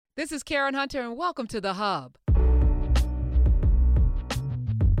This is Karen Hunter, and welcome to The Hub.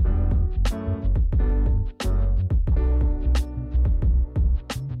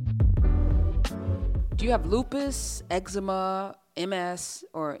 Do you have lupus, eczema, MS,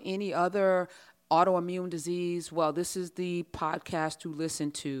 or any other autoimmune disease? Well, this is the podcast to listen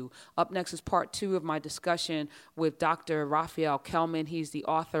to. Up next is part 2 of my discussion with Dr. Raphael Kelman. He's the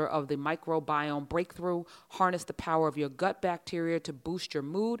author of The Microbiome Breakthrough, Harness the Power of Your Gut Bacteria to Boost Your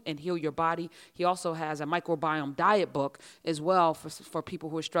Mood and Heal Your Body. He also has a microbiome diet book as well for people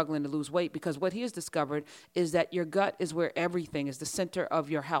who are struggling to lose weight, because what he has discovered is that your gut is where everything is, the center of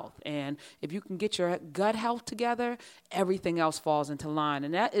your health. And if you can get your gut health together, everything else falls into line.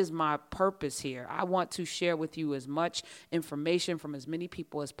 And that is my purpose here. I want to share with you as much information from as many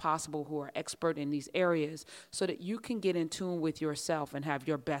people as possible who are expert in these areas so that you can get in tune with yourself and have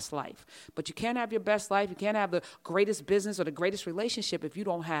your best life. But you can't have your best life, you can't have the greatest business or the greatest relationship if you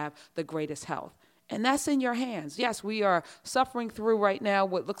don't have the greatest health. And that's in your hands. Yes, we are suffering through right now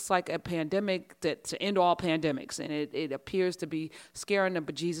what looks like a pandemic to end all pandemics. And it appears to be scaring the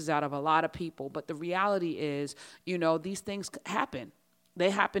bejesus out of a lot of people. But the reality is, these things happen. They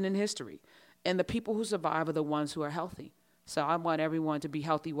happen in history. And the people who survive are the ones who are healthy. So I want everyone to be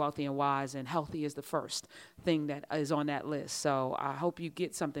healthy, wealthy, and wise, and healthy is the first thing that is on that list. So I hope you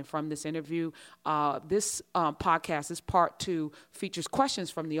get something from this interview. This podcast, this part 2, features questions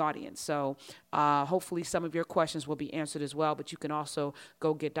from the audience. So hopefully some of your questions will be answered as well. But you can also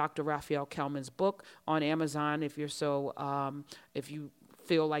go get Dr. Raphael Kelman's book on Amazon if you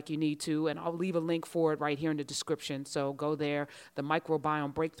feel like you need to, and I'll leave a link for it right here in the description. So go there. The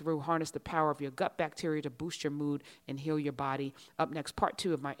Microbiome Breakthrough, Harness the Power of Your Gut Bacteria to Boost Your Mood and Heal Your Body. Up next, part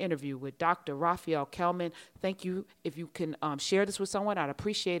 2 of my interview with Dr. Raphael Kelman. Thank you. If you can share this with someone, I'd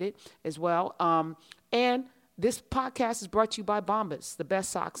appreciate it as well. And this podcast is brought to you by Bombas, the best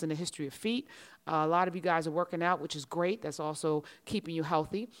socks in the history of feet. A lot of you guys are working out, which is great. That's also keeping you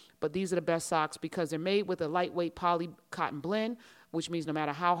healthy. But these are the best socks because they're made with a lightweight poly cotton blend, which means no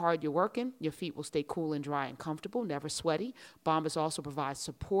matter how hard you're working, your feet will stay cool and dry and comfortable, never sweaty. Bombas also provides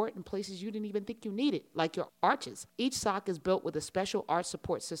support in places you didn't even think you needed, like your arches. Each sock is built with a special arch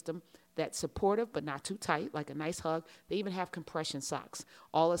support system that's supportive but not too tight, like a nice hug. They even have compression socks.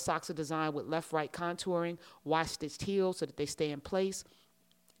 All the socks are designed with left-right contouring, wash-stitched heels so that they stay in place.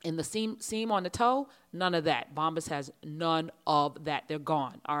 And the seam on the toe, none of that. Bombas has none of that. They're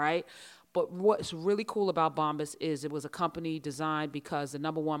gone, all right? But what's really cool about Bombas is it was a company designed because the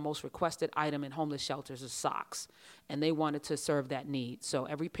number one most requested item in homeless shelters is socks. And they wanted to serve that need. So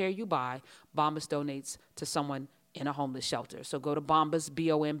every pair you buy, Bombas donates to someone in a homeless shelter. So go to Bombas,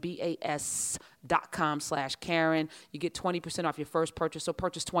 BOMBAS.com/Karen. You get 20% off your first purchase. So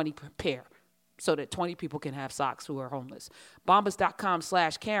purchase 20 per pair, so that 20 people can have socks who are homeless.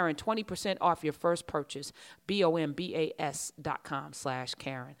 Bombas.com/Karen, 20% off your first purchase.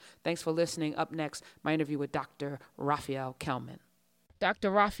 BOMBAS.com/Karen. Thanks for listening. Up next, my interview with Dr. Raphael Kelman.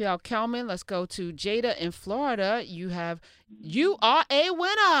 Dr. Raphael Kelman, let's go to Jada in Florida. You are a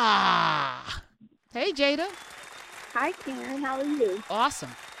winner. Hey, Jada. Hi, Karen. How are you?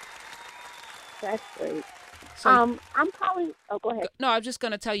 Awesome. That's great. So, I'm calling. Oh, go ahead. No, I'm just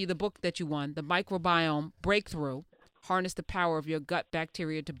going to tell you the book that you won, The Microbiome Breakthrough, Harness the Power of Your Gut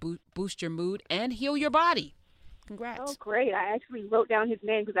Bacteria to Boost Your Mood and Heal Your Body. Congrats. Oh, great. I actually wrote down his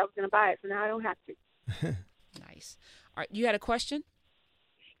name because I was going to buy it, so now I don't have to. Nice. All right, you had a question?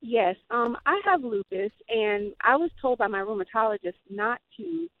 Yes. I have lupus, and I was told by my rheumatologist not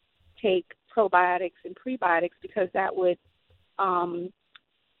to take probiotics and prebiotics because that would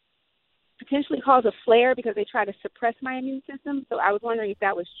potentially cause a flare because they try to suppress my immune system. So I was wondering if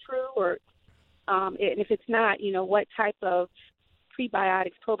that was true, or and if it's not, what type of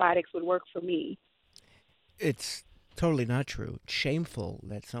prebiotics, probiotics would work for me. It's totally not true. It's shameful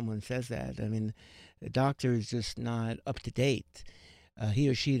that someone says that. I mean, the doctor is just not up to date. He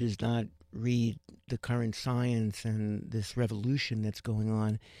or she does not read the current science and this revolution that's going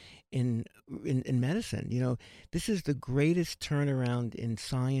on in medicine. This is the greatest turnaround in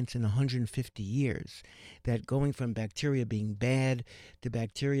science in 150 years, that going from bacteria being bad to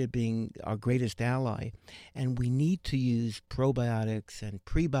bacteria being our greatest ally. And we need to use probiotics and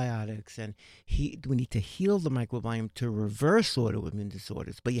prebiotics, and we need to heal the microbiome to reverse autoimmune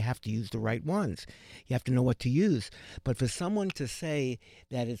disorders, but you have to use the right ones. You have to know what to use. But for someone to say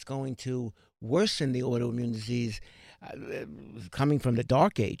that it's going to worsen the autoimmune disease, coming from the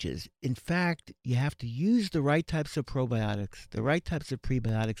dark ages. In fact, you have to use the right types of probiotics, the right types of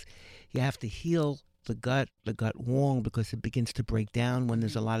prebiotics. You have to heal the gut wall, because it begins to break down when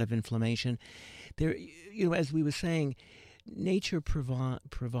there's a lot of inflammation. There, as we were saying, nature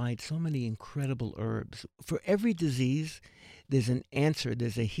provides so many incredible herbs. For every disease, there's an answer.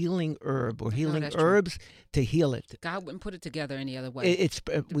 There's a healing herb or healing herbs to heal it. God wouldn't put it together any other way.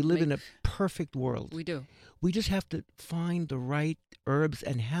 We live in a perfect world. We do. We just have to find the right herbs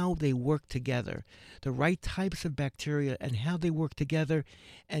and how they work together, the right types of bacteria and how they work together.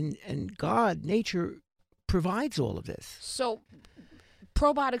 And God, nature, provides all of this. So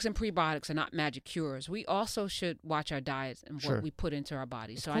probiotics and prebiotics are not magic cures. We also should watch our diets and what we put into our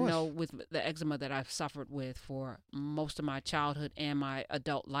bodies. So I know with the eczema that I've suffered with for most of my childhood and my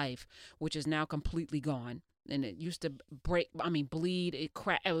adult life, which is now completely gone, and it used to bleed, it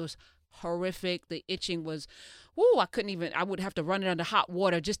was horrific. The itching was, I would have to run it under hot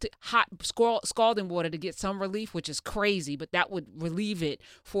water, scalding water to get some relief, which is crazy, but that would relieve it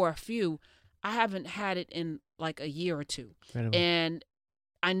for a few. I haven't had it in like a year or two. Incredible. And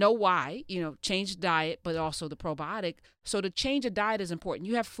I know why, change diet, but also the probiotic. So the change of diet is important.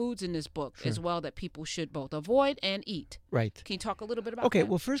 You have foods in this book as well that people should both avoid and eat. Right. Can you talk a little bit about that? Okay,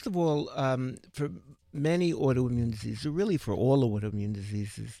 well, first of all, for many autoimmune diseases, or really for all autoimmune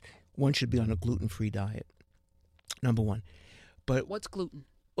diseases, one should be on a gluten-free diet, number one. But what's gluten?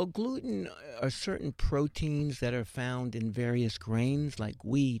 Well, gluten are certain proteins that are found in various grains like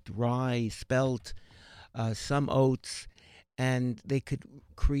wheat, rye, spelt, some oats, and they could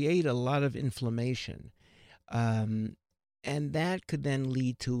create a lot of inflammation. And that could then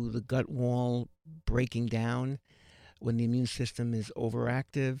lead to the gut wall breaking down when the immune system is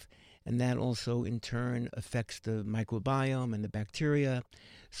overactive, and that also in turn affects the microbiome and the bacteria.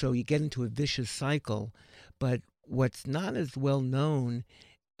 So you get into a vicious cycle. But what's not as well known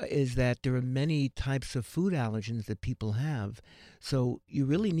is that there are many types of food allergens that people have. So you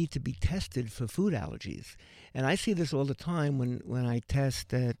really need to be tested for food allergies. And I see this all the time when I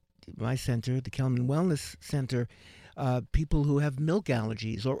test at my center, the Kelman Wellness Center, people who have milk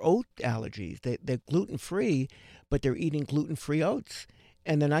allergies or oat allergies. They're gluten-free, but they're eating gluten-free oats.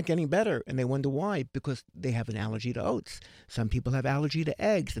 And they're not getting better, and they wonder why, because they have an allergy to oats. Some people have allergy to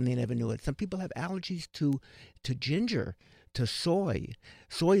eggs, and they never knew it. Some people have allergies to ginger, to soy.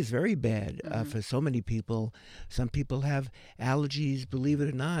 Soy is very bad for so many people. Some people have allergies, believe it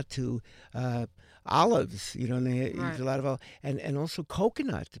or not, to olives. And they use a lot of and also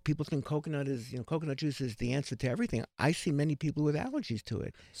coconut. People think coconut juice is the answer to everything. I see many people with allergies to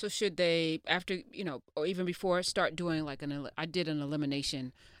it. So should they, after or even before, start doing like I did an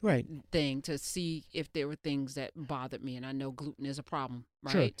elimination thing to see if there were things that bothered me, and I know gluten is a problem,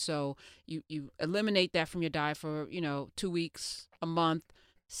 right? Sure. So you eliminate that from your diet for 2 weeks, a month,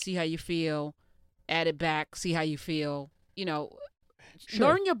 see how you feel, add it back, see how you feel, Sure.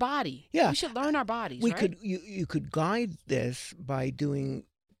 Learn your body. Yeah. We should learn our bodies, right? You could guide this by doing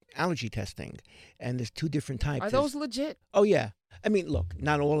allergy testing, and there's 2 different types. Are those legit? Oh, yeah. I mean, look,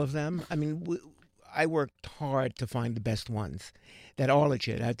 not all of them. I mean, I worked hard to find the best ones that are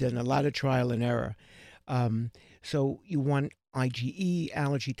legit. I've done a lot of trial and error. So you want IgE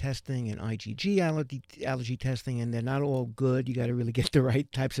allergy testing and IgG allergy testing, and they're not all good. You got to really get the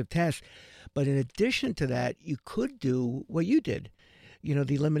right types of tests. But in addition to that, you could do what you did.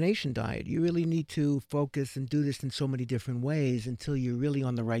 The elimination diet. You really need to focus and do this in so many different ways until you're really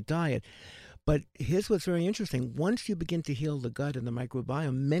on the right diet. But here's what's very interesting. Once you begin to heal the gut and the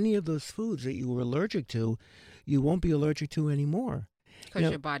microbiome, many of those foods that you were allergic to, you won't be allergic to anymore. Because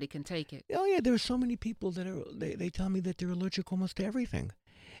your body can take it. Oh, yeah. There are so many people that they tell me that they're allergic almost to everything.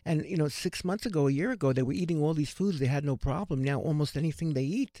 And, 6 months ago, a year ago, they were eating all these foods. They had no problem. Now, almost anything they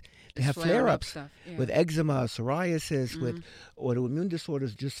eat, they have flare-ups with eczema, psoriasis, with autoimmune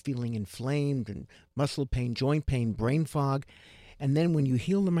disorders, just feeling inflamed and muscle pain, joint pain, brain fog. And then when you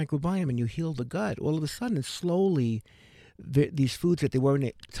heal the microbiome and you heal the gut, all of a sudden, slowly, these foods that they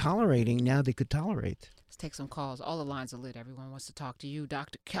weren't tolerating, now they could tolerate. Let's take some calls. All the lines are lit. Everyone wants to talk to you,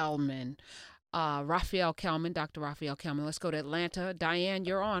 Dr. Kelman. Raphael Kelman, Dr. Raphael Kelman. Let's go to Atlanta. Diane,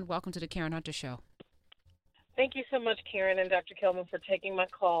 you're on. Welcome to the Karen Hunter Show. Thank you so much, Karen and Dr. Kelman, for taking my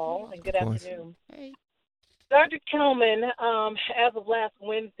call, and good afternoon. Hey. Dr. Kelman, as of last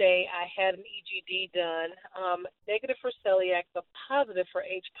Wednesday, I had an EGD done, negative for celiac, but positive for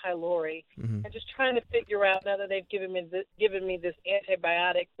H. pylori. I'm just trying to figure out, now that they've given me this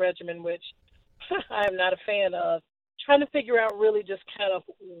antibiotic regimen, which I am not a fan of, trying to figure out really just kind of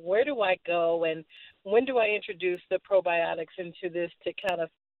where do I go and when do I introduce the probiotics into this to kind of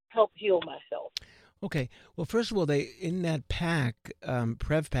help heal myself. Okay. Well, first of all, in that pack,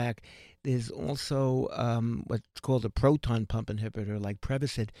 Prev pack, there's also what's called a proton pump inhibitor like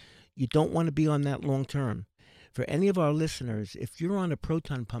Prevacid. You don't want to be on that long term for any of our listeners, if you're on a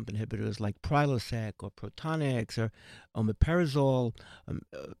proton pump inhibitors like Prilosec or Protonix or omeprazole,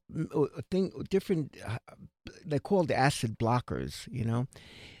 different, they're called acid blockers,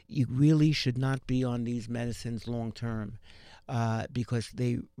 you really should not be on these medicines long term. Because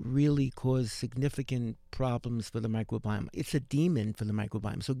they really cause significant problems for the microbiome. It's a demon for the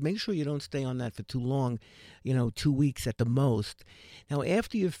microbiome. So make sure you don't stay on that for too long, 2 weeks at the most. Now,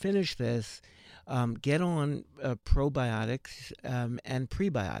 after you finish this, get on probiotics and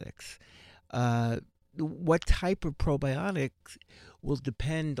prebiotics. What type of probiotics will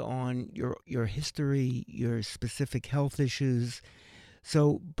depend on your history, your specific health issues.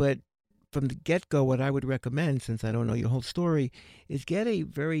 But from the get-go, what I would recommend, since I don't know your whole story, is get a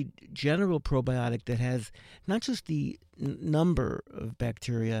very general probiotic that has not just the number of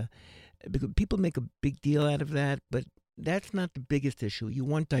bacteria, because people make a big deal out of that, but that's not the biggest issue. You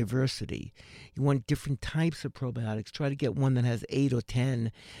want diversity. You want different types of probiotics. Try to get one that has 8 or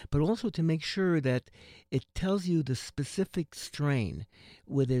 10, but also to make sure that it tells you the specific strain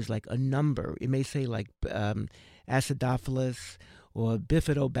where there's like a number. It may say like Acidophilus or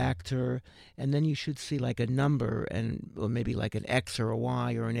Bifidobacter, and then you should see like a number or maybe like an X or a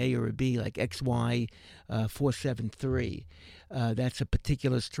Y or an A or a B, like XY 473. That's a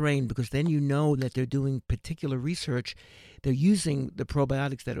particular strain, because then you know that they're doing particular research. They're using the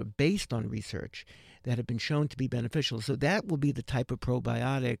probiotics that are based on research that have been shown to be beneficial. So that will be the type of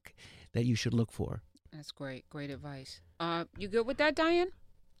probiotic that you should look for. That's great. Great advice. You good with that, Diane?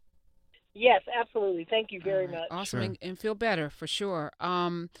 Yes, absolutely. Thank you very much. Awesome, Sure. and feel better for sure.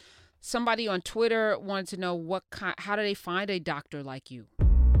 Somebody on Twitter wanted to know how do they find a doctor like you?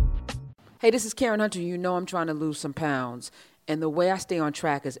 Hey, this is Karen Hunter. I'm trying to lose some pounds, and the way I stay on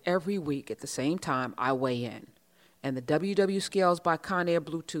track is every week at the same time I weigh in. And the WW Scales by Conair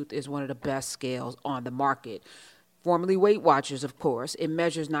Bluetooth is one of the best scales on the market. Formerly Weight Watchers, of course. It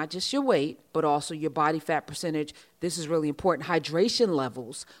measures not just your weight, but also your body fat percentage. This is really important. Hydration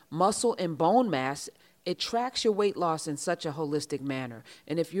levels, muscle and bone mass. It tracks your weight loss in such a holistic manner.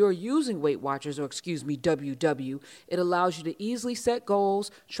 And if you're using Weight Watchers, WW, it allows you to easily set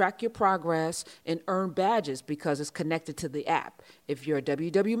goals, track your progress, and earn badges because it's connected to the app. If you're a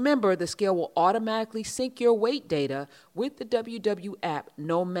WW member, the scale will automatically sync your weight data with the WW app.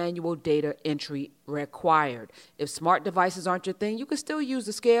 No manual data entry required. If smart devices aren't your thing, you can still use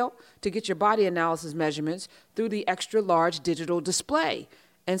the scale to get your body analysis measurements through the extra large digital display.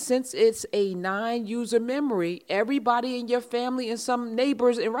 And since it's a 9-user memory, everybody in your family and some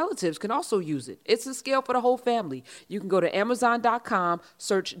neighbors and relatives can also use it. It's a scale for the whole family. You can go to Amazon.com,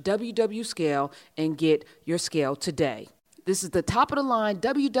 search WW Scale, and get your scale today. This is the top-of-the-line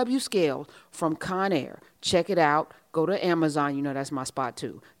WW Scale from Conair. Check it out. Go to Amazon. That's my spot,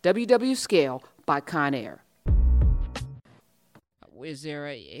 too. WW Scale by Conair. Is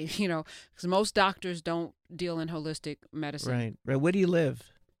there because most doctors don't deal in holistic medicine. Right. Where do you live?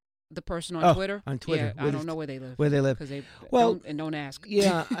 The person on Twitter? On Twitter. Yeah, I don't know where they live. Where they live. Because they don't ask.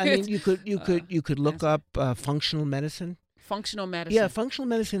 Yeah, I mean, you could look up functional medicine. Functional medicine. Yeah, functional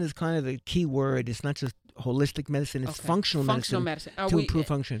medicine is kind of the key word. It's not just holistic medicine. It's functional medicine to improve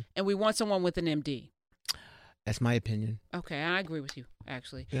function. And we want someone with an MD. That's my opinion. Okay, I agree with you,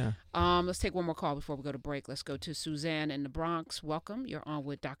 actually. Yeah. Let's take one more call before we go to break. Let's go to Suzanne in the Bronx. Welcome. You're on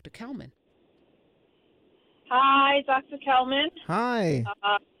with Dr. Kelman. Hi, Dr. Kelman. Hi.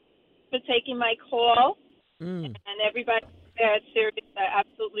 For taking my call. And everybody there at Sirius, I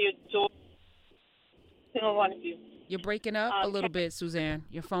absolutely adore every single one of you. You're breaking up a little bit, Suzanne.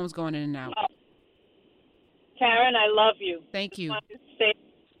 Your phone's going in and out. Karen, I love you. Thank you. I just want to say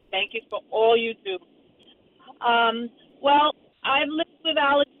thank you for all you do. Well, I've lived with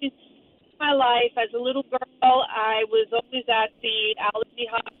allergies my life. As a little girl, I was always at the allergy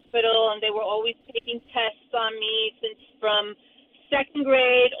hospital, and they were always taking tests on me since from second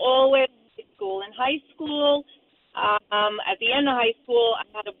grade all the way to high school. In high school, at the end of high school, I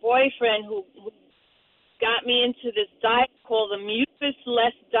had a boyfriend who got me into this diet called the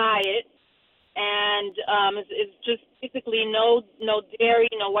Mucus-less diet, and it's just basically no dairy,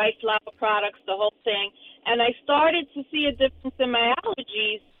 no white flour products, the whole thing. And I started to see a difference in my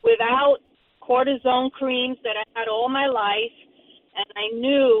allergies without cortisone creams that I had all my life, and I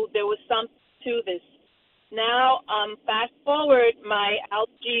knew there was something to this. Now, fast forward, my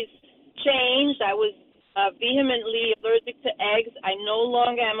allergies changed. I was vehemently allergic to eggs. I no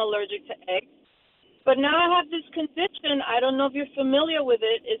longer am allergic to eggs. But now I have this condition. I don't know if you're familiar with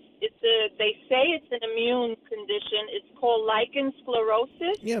it. They say it's an immune condition. It's called lichen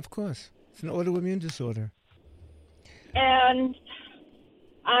sclerosus. Yeah, of course. It's an autoimmune disorder. And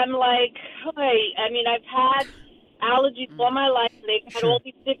I'm like, hey, I mean, I've had allergies all my life. And they've had all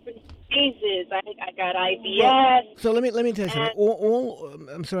these different phases. I got IBS. So let me tell you something.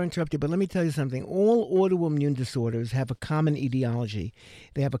 I'm sorry to interrupt you, but let me tell you something. All autoimmune disorders have a common etiology.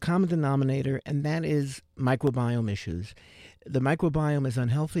 They have a common denominator, and that is microbiome issues. The microbiome is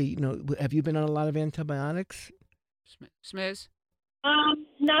unhealthy. You know, have you been on a lot of antibiotics? Smiz?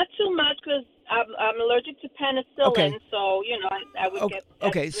 Not too much because I'm allergic to penicillin. Okay. So I would get.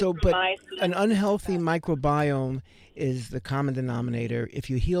 Okay, so but an unhealthy microbiome is the common denominator. If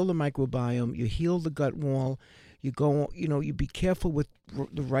you heal the microbiome, you heal the gut wall. You be careful with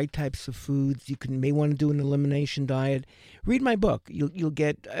the right types of foods. You may want to do an elimination diet. Read my book. You'll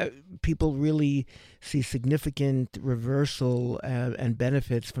get people really see significant reversal and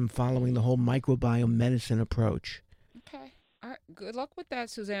benefits from following the whole microbiome medicine approach. Okay. All right. Good luck with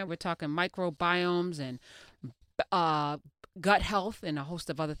that, Suzanne. We're talking microbiomes and gut health and a host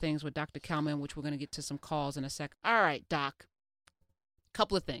of other things with Dr. Kelman, which we're going to get to some calls in a sec. All right, Doc.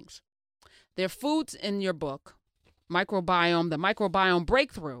 Couple of things. There are foods in your book, the microbiome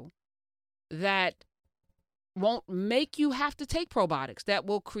breakthrough, that won't make you have to take probiotics, that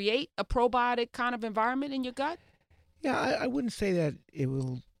will create a probiotic kind of environment in your gut? Yeah, I wouldn't say that it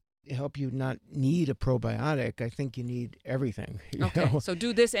will help you not need a probiotic. I think you need everything. Okay, so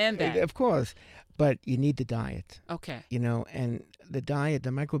do this and that. Of course, but you need the diet. Okay. And the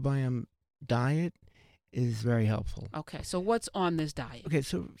microbiome diet is very helpful. Okay, so what's on this diet? Okay,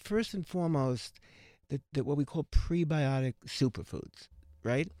 so first and foremost, what we call prebiotic superfoods,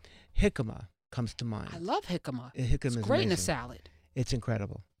 right? Jicama comes to mind. I love jicama. Jicama it's is great amazing. in a salad. It's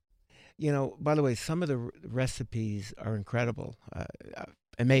incredible. By the way, some of the recipes are incredible,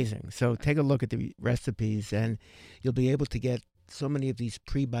 amazing. So take a look at the recipes, and you'll be able to get so many of these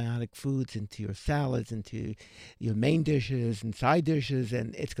prebiotic foods into your salads, into your main dishes and side dishes,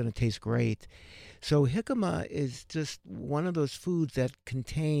 and it's going to taste great. So jicama is just one of those foods that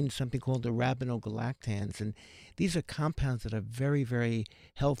contain something called the arabinogalactans, and these are compounds that are very, very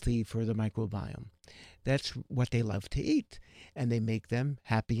healthy for the microbiome. That's what they love to eat, and they make them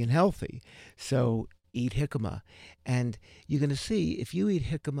happy and healthy. So eat jicama. And you're going to see, if you eat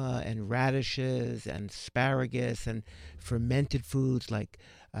jicama and radishes and asparagus fermented foods like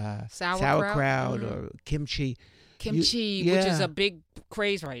sauerkraut or kimchi. Which is a big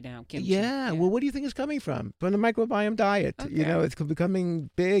craze right now. Kimchi. Yeah. Well, what do you think is coming from? From the microbiome diet. Okay. It's becoming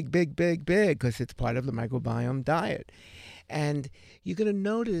big because it's part of the microbiome diet. And you're going to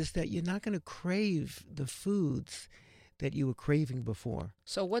notice that you're not going to crave the foods that you were craving before.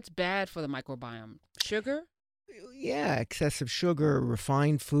 So what's bad for the microbiome? Sugar? Yeah, excessive sugar,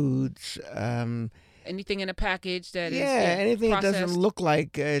 refined foods. Anything in a package that is anything processed that doesn't look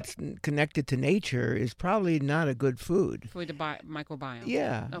like it's connected to nature is probably not a good food. for the microbiome.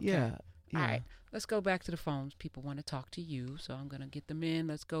 Yeah, Okay. yeah. All right, let's go back to the phones. People want to talk to you, so I'm going to get them in.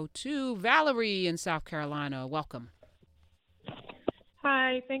 Let's go to Valerie in South Carolina. Welcome.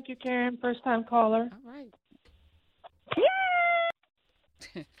 Hi, thank you, Karen. First-time caller. All right.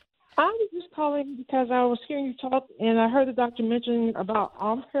 I was just calling because I was hearing you talk, and I heard the doctor mention about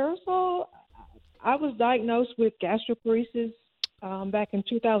omeprazole. I was diagnosed with gastroparesis back in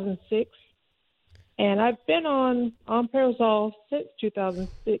 2006, and I've been on omeprazole since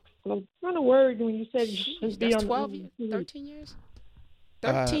 2006. So I'm kind of worried when you said you shouldn't be That's on 12 years? 13 years?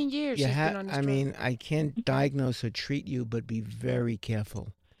 13 years she's been on this drug. I can't diagnose or treat you, but be very careful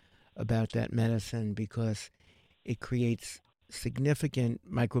about that medicine because it creates significant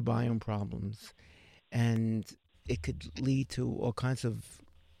microbiome problems, and it could lead to all kinds of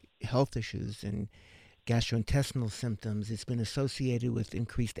health issues and gastrointestinal symptoms. It's been associated with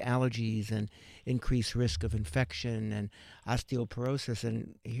increased allergies and increased risk of infection and osteoporosis.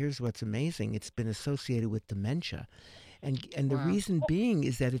 And here's what's amazing. It's been associated with dementia. And the reason being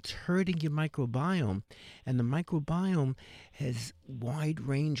is that it's hurting your microbiome. And the microbiome has wide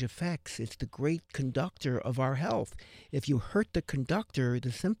range effects. It's the great conductor of our health. If you hurt the conductor,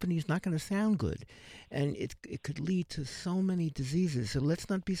 the symphony is not going to sound good. And it could lead to so many diseases. So let's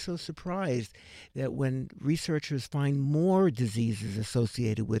not be so surprised that when researchers find more diseases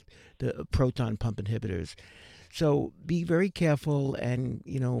associated with the proton pump inhibitors. So be very careful and,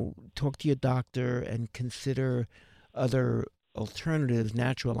 talk to your doctor and consider other alternatives,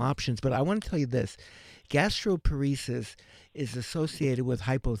 natural options. But I want to tell you this. Gastroparesis is associated with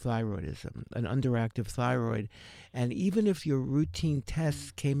hypothyroidism, an underactive thyroid. And even if your routine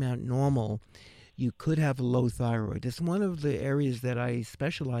tests came out normal, you could have a low thyroid. It's one of the areas that I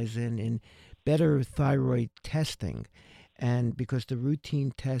specialize in better thyroid testing. And because the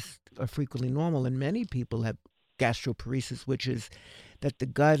routine tests are frequently normal, and many people have gastroparesis, which is that the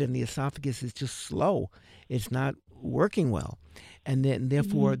gut and the esophagus is just slow. It's not working well. And then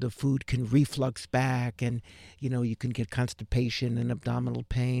therefore the food can reflux back, and you can get constipation and abdominal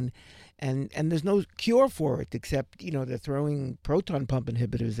pain, and there's no cure for it except they're throwing proton pump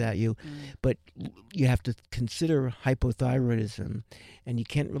inhibitors at you. But you have to consider hypothyroidism, and you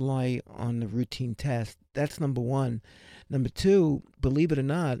can't rely on the routine test. That's number one. Number two, believe it or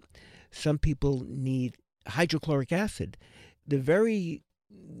not, some people need hydrochloric acid. The very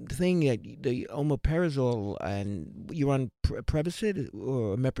thing that the omeprazole, and you're on Prevacid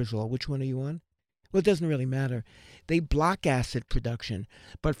or Omeprazole, which one are you on? Well, it doesn't really matter. They block acid production.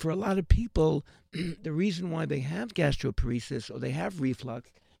 But for a lot of people, the reason why they have gastroparesis or they have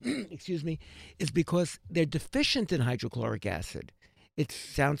reflux, excuse me, is because they're deficient in hydrochloric acid. It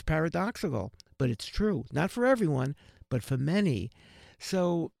sounds paradoxical, but it's true. Not for everyone, but for many.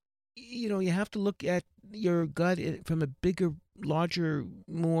 So, you have to look at your gut from a bigger, larger,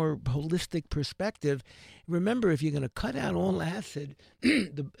 more holistic perspective. Remember, if you're going to cut out all acid,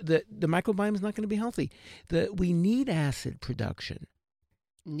 the microbiome is not going to be healthy. We need acid production.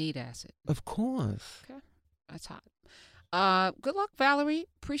 Need acid. Of course. Okay. That's hot. Good luck, Valerie.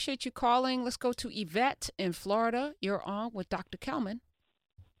 Appreciate you calling. Let's go to Yvette in Florida. You're on with Dr. Kelman.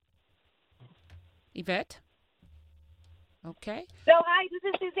 Yvette? Okay. So, hi,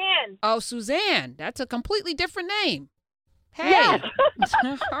 this is Suzanne. Oh, Suzanne. That's a completely different name. Hey. Yes.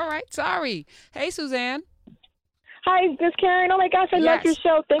 All right. Sorry. Hey, Suzanne. Hi, Miss Karen. Oh, my gosh, I love your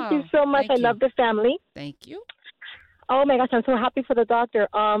show. Thank you so much. I love the family. Thank you. Oh, my gosh, I'm so happy for the doctor.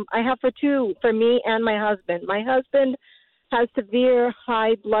 I have for me and my husband. My husband has severe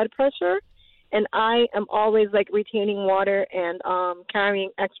high blood pressure, and I am always, retaining water and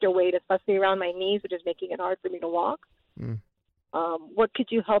carrying extra weight, especially around my knees, which is making it hard for me to walk. What could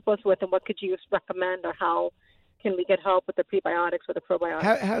you help us with, and what could you recommend, or how can we get help with the prebiotics or the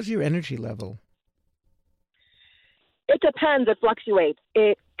probiotics? How's your energy level? It depends. It fluctuates.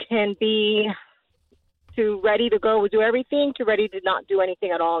 It can be to ready to go do everything to ready to not do anything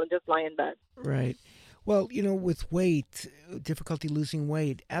at all and just lie in bed. Right. Well, with weight, difficulty losing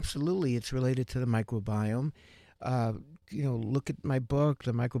weight, absolutely it's related to the microbiome. Look at my book,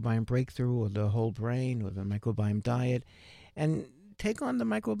 The Microbiome Breakthrough, or The Whole Brain, or The Microbiome Diet, and take on the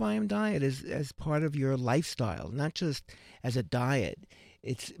microbiome diet as part of your lifestyle, not just as a diet.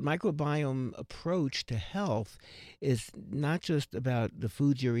 It's microbiome approach to health is not just about the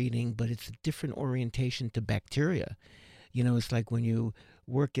foods you're eating, but it's a different orientation to bacteria. It's like when you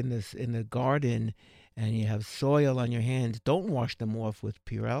work in the garden and you have soil on your hands, don't wash them off with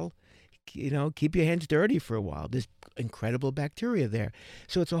Purell. Keep your hands dirty for a while. There's incredible bacteria there.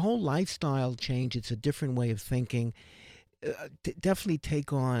 So it's a whole lifestyle change. It's a different way of thinking. Definitely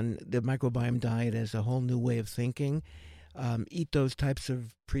take on the microbiome diet as a whole new way of thinking. Eat those types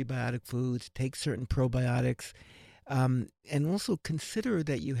of prebiotic foods, take certain probiotics, and also consider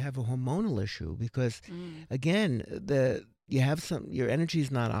that you have a hormonal issue because, again, your energy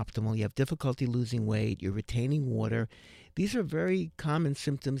is not optimal. You have difficulty losing weight. You're retaining water. These are very common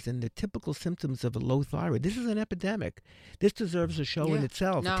symptoms and the typical symptoms of a low thyroid. This is an epidemic. This deserves a show in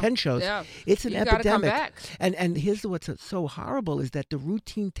itself. 10 shows. Yeah. It's an epidemic. Gotta come back. And here's what's so horrible is that the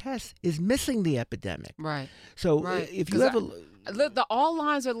routine test is missing the epidemic. Right. So if you have all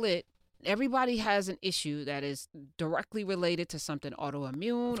lines are lit. Everybody has an issue that is directly related to something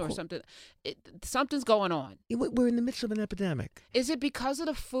autoimmune or something. Something's going on. We're in the midst of an epidemic. Is it because of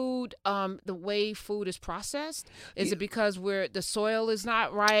the food, the way food is processed? Is it because the soil is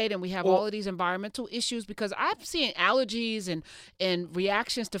not right and we have all of these environmental issues? Because I've seen allergies and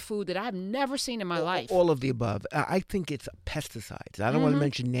reactions to food that I've never seen in my life. All of the above. I think it's pesticides. I don't want to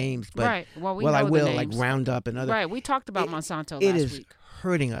mention names, but right. Well, I will, names. like Roundup and other. Right. We talked about Monsanto last week. It is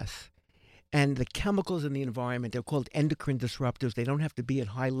hurting us. And the chemicals in the environment, they're called endocrine disruptors. They don't have to be at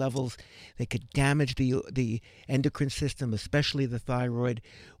high levels. They could damage the endocrine system, especially the thyroid.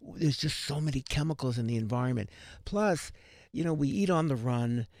 There's just so many chemicals in the environment. Plus, we eat on the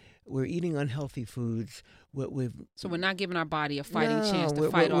run. We're eating unhealthy foods. So we're not giving our body a fighting chance to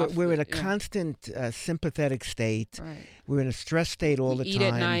fight off. We're in a constant sympathetic state. Right. We're in a stress state all the time. We eat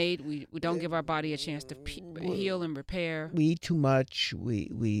at night. We don't give our body a chance to heal and repair. We eat too much. We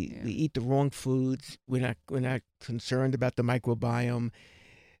eat the wrong foods. We're not concerned about the microbiome.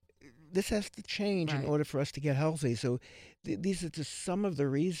 This has to change in order for us to get healthy. So these are just some of the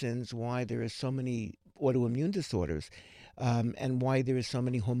reasons why there are so many autoimmune disorders. And why there is so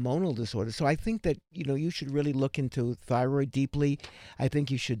many hormonal disorders. So I think that, you should really look into thyroid deeply. I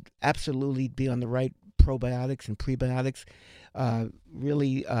think you should absolutely be on the right probiotics and prebiotics.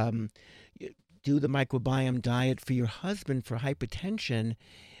 Really do the microbiome diet for your husband for hypertension,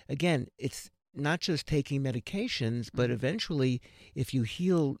 again, it's not just taking medications, but eventually, if you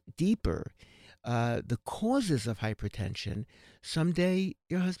heal deeper, the causes of hypertension, someday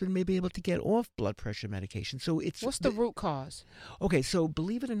your husband may be able to get off blood pressure medication. So it's what's the root cause? Okay, so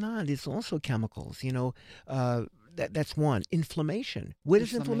believe it or not, it's also chemicals. That's one. Inflammation. Where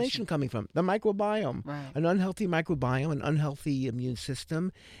does inflammation coming from? The microbiome. Right. An unhealthy microbiome, an unhealthy immune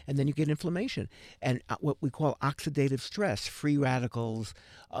system, and then you get inflammation. And what we call oxidative stress, free radicals,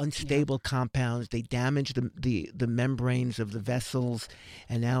 unstable compounds, they damage the membranes of the vessels,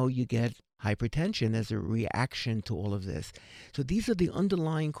 and now you get hypertension as a reaction to all of this. So these are the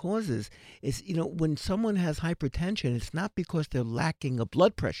underlying causes. Is when someone has hypertension, it's not because they're lacking a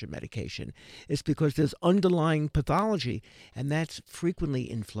blood pressure medication. It's because there's underlying pathology, and that's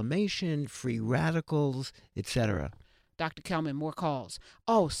frequently inflammation, free radicals, etc. Dr. Kelman, more calls.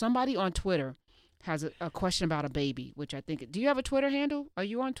 Oh, somebody on Twitter has a question about a baby, which I think. Do you have a Twitter handle? Are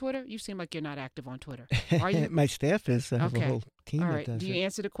you on Twitter? You seem like you're not active on Twitter. Are you? My staff is. I have a whole team All that right. does Do you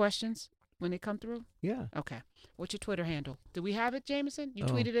answer the questions when they come through? Yeah. Okay. What's your Twitter handle? Do we have it, Jameson? You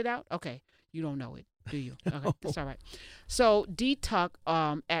tweeted it out? Okay. You don't know it, do you? Okay. That's all right. So D-Tuck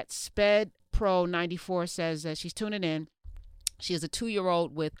at SpedPro94 says that she's tuning in. She has a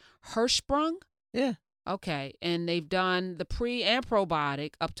 2-year-old with Hirschsprung. Yeah. Okay. And they've done the pre and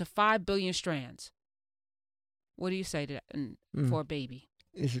probiotic up to 5 billion strands. What do you say to that for a baby?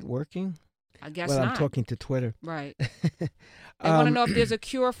 Is it working? I guess not. I'm talking to Twitter. Right. I want to know if there's a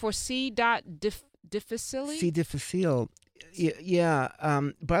cure for C. difficile. C. difficile. Yeah.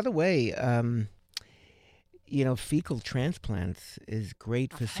 By the way, fecal transplants is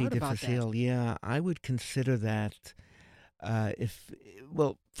great for C. difficile. Yeah, I would consider that.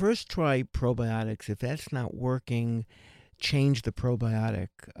 First try probiotics. If that's not working, change the probiotic.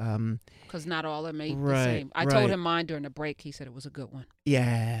 Because not all are made the same. I told him mine during the break. He said it was a good one.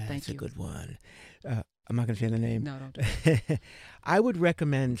 Yeah, it's a good one. I'm not going to say the name. No, don't do it. I would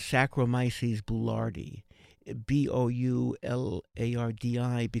recommend Saccharomyces boulardii, Boulardi,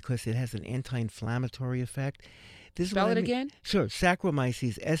 because it has an anti-inflammatory effect. Spell it again? Sure.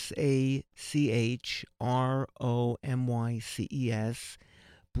 Saccharomyces, Sachromyces,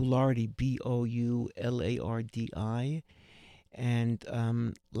 Boulardi, Boulardi, and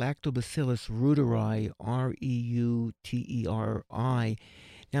Lactobacillus reuteri, Reuteri.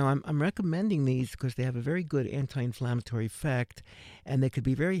 Now, I'm recommending these because they have a very good anti-inflammatory effect, and they could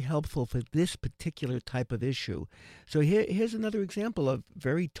be very helpful for this particular type of issue. So here's another example of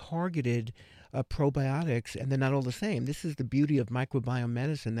very targeted probiotics, and they're not all the same. This is the beauty of microbiome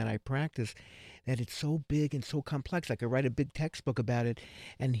medicine that I practice, that it's so big and so complex. I could write a big textbook about it,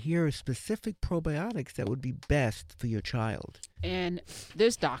 and here are specific probiotics that would be best for your child. And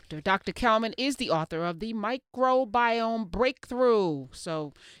this Dr. Kelman, is the author of The Microbiome Breakthrough.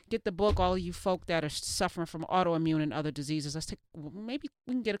 So get the book, all you folk that are suffering from autoimmune and other diseases. Maybe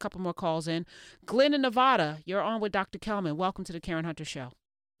we can get a couple more calls in. Glenn in Nevada, you're on with Dr. Kelman. Welcome to the Karen Hunter Show.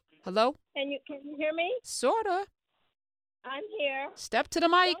 Hello? Can you hear me? Sorta. I'm here. Step to the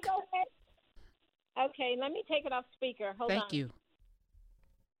mic. Go ahead. Okay, let me take it off speaker. Hold on. Thank you.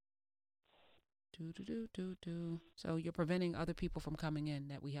 So you're preventing other people from coming in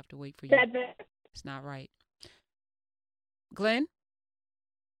that we have to wait for you. It's not right. Glenn?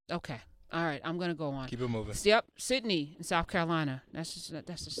 Okay. All right, I'm going to go on. Keep it moving. Yep, Sydney in South Carolina. That's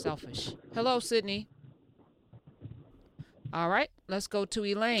just selfish. Hello, Sydney. All right, let's go to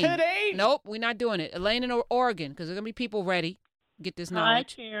Elaine. Today? Nope, we're not doing it. Elaine in Oregon, because there's going to be people ready. Get this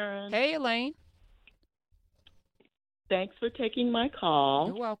knowledge. Hi, Karen. Hey, Elaine. Thanks for taking my call.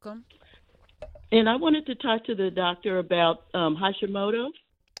 You're welcome. And I wanted to talk to the doctor about Hashimoto's.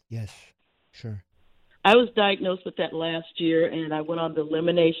 Yes, sure. I was diagnosed with that last year, and I went on the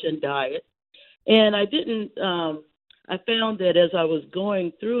elimination diet. And I didn't, I found that as I was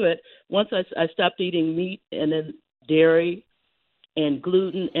going through it, once I stopped eating meat and then dairy and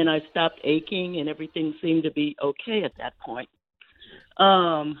gluten, and I stopped aching, and everything seemed to be okay at that point.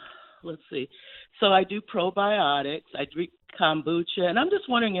 Let's see. So I do probiotics. I drink kombucha, and I'm just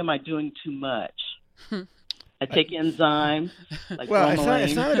wondering, am I doing too much? I take enzymes. Like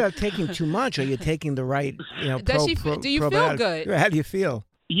it's not about taking too much. Are you taking the right, do you feel good? How do you feel?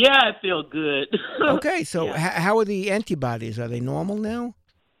 Yeah, I feel good. Okay, so how are the antibodies? Are they normal now?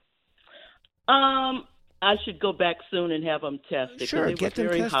 I should go back soon and have them tested. Sure, they get were them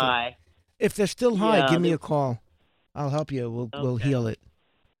very tested. High. If they're still high, give me a call. I'll help you. We'll heal it.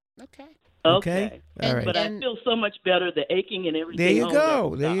 Okay. Okay. All right. But I feel so much better, the aching and everything. There you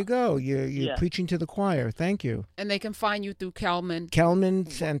go. There you go. You're preaching to the choir. Thank you. And they can find you through Kelman.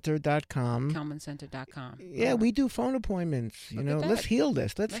 KelmanCenter.com. KelmanCenter.com. Yeah, we do phone appointments. Let's heal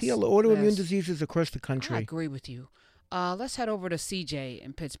this. Let's heal Let's- autoimmune diseases across the country. I agree with you. Let's head over to CJ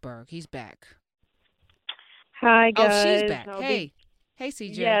in Pittsburgh. He's back. Hi, guys. Oh, she's back. Hey,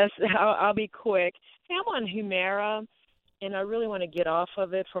 CJ. Yes, I'll be quick. Hey, I'm on Humira, and I really want to get off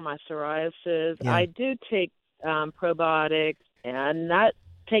of it for my psoriasis. Yeah. I do take probiotics, and I'm not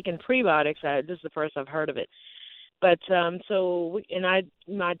taking prebiotics. This is the first I've heard of it. But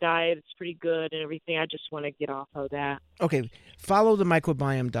my diet is pretty good and everything. I just want to get off of that. Okay, follow the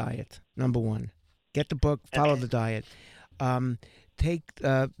microbiome diet, number one. Get the book, follow the diet. Take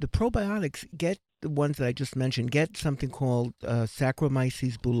the probiotics, get the ones that I just mentioned. Get something called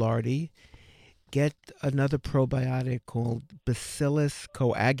Saccharomyces boulardii. Get another probiotic called Bacillus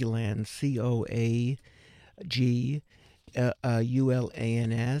coagulans,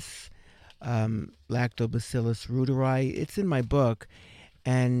 COAGULANS, Lactobacillus reuteri. It's in my book.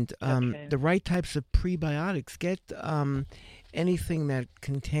 And the right types of prebiotics. Get anything that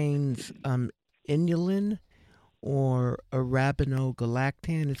contains inulin or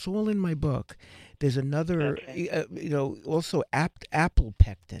arabinogalactan. It's all in my book. There's another, also apple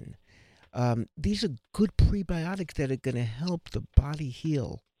pectin. These are good prebiotics that are going to help the body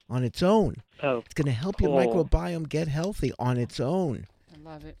heal on its own. It's going to help your microbiome get healthy on its own. I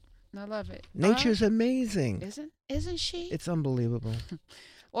love it. I love it. Nature's amazing. Isn't she? It's unbelievable.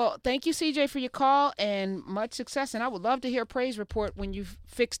 Well, thank you, CJ, for your call and much success. And I would love to hear a praise report when you've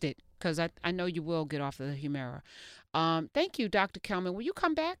fixed it, because I know you will get off the Humira. Thank you, Dr. Kelman. Will you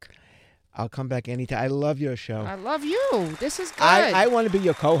come back? I'll come back anytime. I love your show. I love you. This is good. I want to be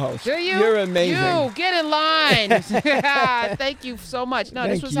your co-host. Do you? You're amazing. You get in line. Thank you so much. No,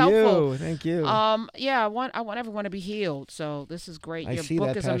 this was helpful. Thank you. I want everyone to be healed. So this is great. Your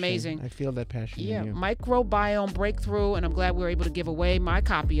book is amazing. I feel that passion. Yeah, in you. Microbiome Breakthrough, and I'm glad we were able to give away my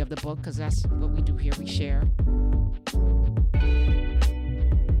copy of the book, because that's what we do here. We share.